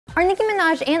Are Nicki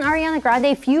Minaj and Ariana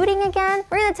Grande feuding again?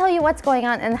 We're gonna tell you what's going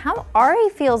on and how Ari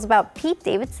feels about Pete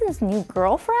Davidson's new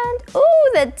girlfriend.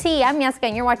 Ooh, the tea. I'm Yessica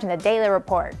and you're watching the Daily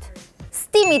Report.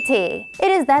 Steamy tea.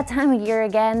 It is that time of year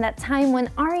again, that time when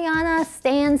Ariana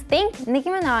stans think Nicki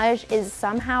Minaj is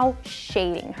somehow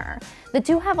shading her. The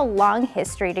two have a long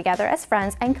history together as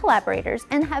friends and collaborators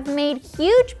and have made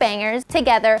huge bangers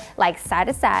together like Side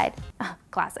to Side.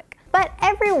 Classic. But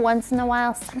every once in a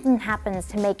while, something happens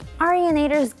to make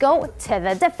Arianators go to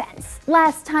the defense.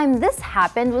 Last time this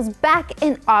happened was back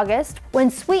in August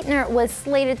when Sweetener was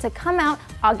slated to come out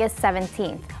August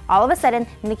 17th. All of a sudden,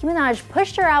 Nicki Minaj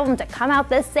pushed her album to come out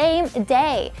the same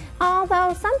day.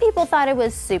 Although some people thought it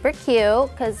was super cute,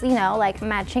 because, you know, like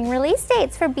matching release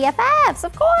dates for BFFs,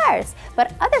 of course.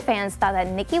 But other fans thought that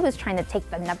Nicki was trying to take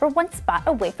the #1 spot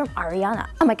away from Ariana.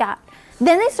 Oh my god.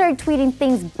 Then they started tweeting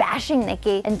things bashing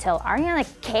Nicki until Ariana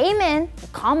came in to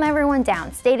calm everyone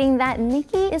down, stating that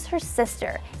Nicki is her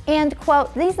sister. And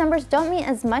quote, "These numbers don't mean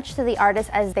as much to the artist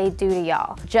as they do to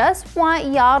y'all. Just want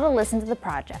y'all to listen to the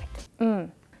project."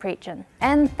 Preaching.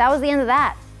 And that was the end of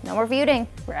that. No more feuding,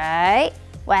 right?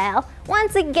 Well,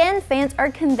 once again, fans are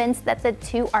convinced that the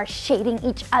two are shading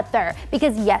each other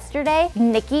because yesterday,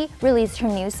 Nicki released her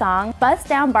new song,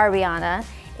 Down Barbiana.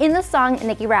 In the song,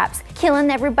 Nicki raps,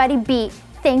 "Killing everybody beat,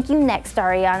 thank you next,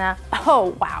 Ariana."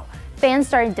 Oh, wow. Fans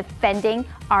started defending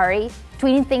Ari,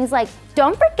 tweeting things like,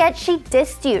 "Don't forget she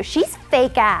dissed you, she's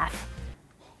fake AF."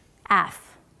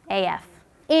 AF.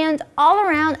 And all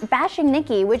around bashing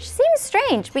Nicki, which seems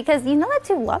strange because you know the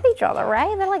two love each other,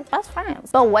 right? They're like best friends.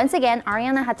 But once again,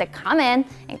 Ariana had to come in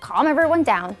and calm everyone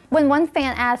down. When one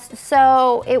fan asked,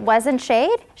 "So it wasn't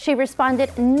shade?" she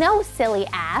responded, "No, silly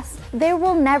ass. There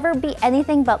will never be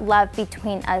anything but love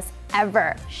between us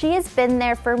ever. She has been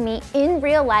there for me in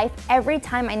real life every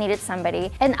time I needed somebody,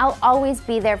 and I'll always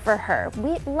be there for her.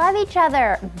 We love each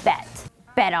other.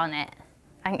 Bet on it."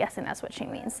 I'm guessing that's what she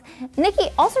means.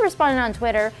 Nicki also responded on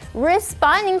Twitter,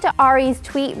 responding to Ari's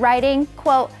tweet, writing,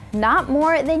 quote, "Not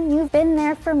more than you've been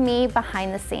there for me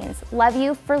behind the scenes. Love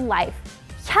you for life."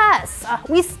 Yes,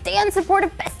 we stand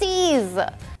supportive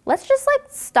besties. Let's just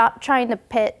stop trying to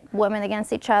pit women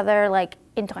against each other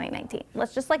in 2019.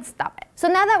 Let's just stop it. So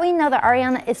now that we know that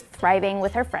Ariana is thriving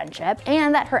with her friendship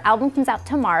and that her album comes out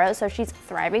tomorrow, so she's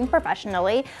thriving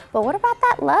professionally, but what about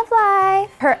that love life?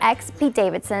 Her ex, Pete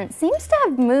Davidson, seems to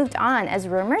have moved on as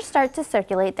rumors start to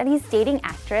circulate that he's dating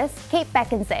actress Kate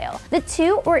Beckinsale. The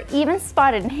two were even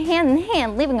spotted hand in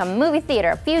hand leaving a movie theater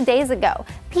a few days ago.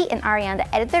 Pete and Ariana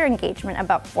ended their engagement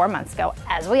about 4 months ago,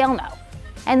 as we all know.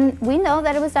 And we know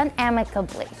that it was done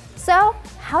amicably. So,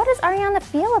 how does Ariana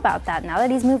feel about that now that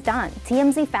he's moved on?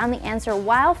 TMZ found the answer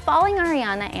while following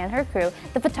Ariana and her crew.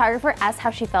 The photographer asked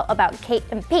how she felt about Kate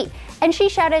and Pete, and she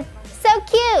shouted, "So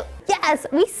cute! Yes,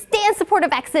 we stand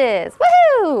supportive exes!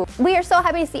 Woohoo!" We are so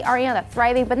happy to see Ariana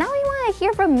thriving, but now we want to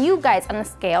hear from you guys on a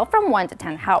scale from 1 to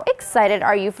 10. How excited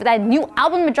are you for that new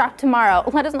album to drop tomorrow?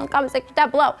 Let us know in the comment section down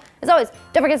below. As always,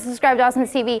 don't forget to subscribe to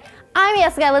AwesomenessTV. I'm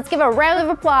Yessica. Let's give a round of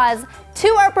applause to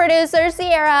our producer,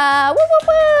 Sierra. Woo, woo,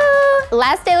 woo.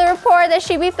 Last Daily Report that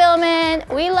she be filming.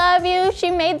 We love you.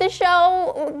 She made the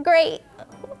show great.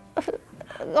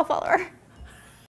 Go follow her.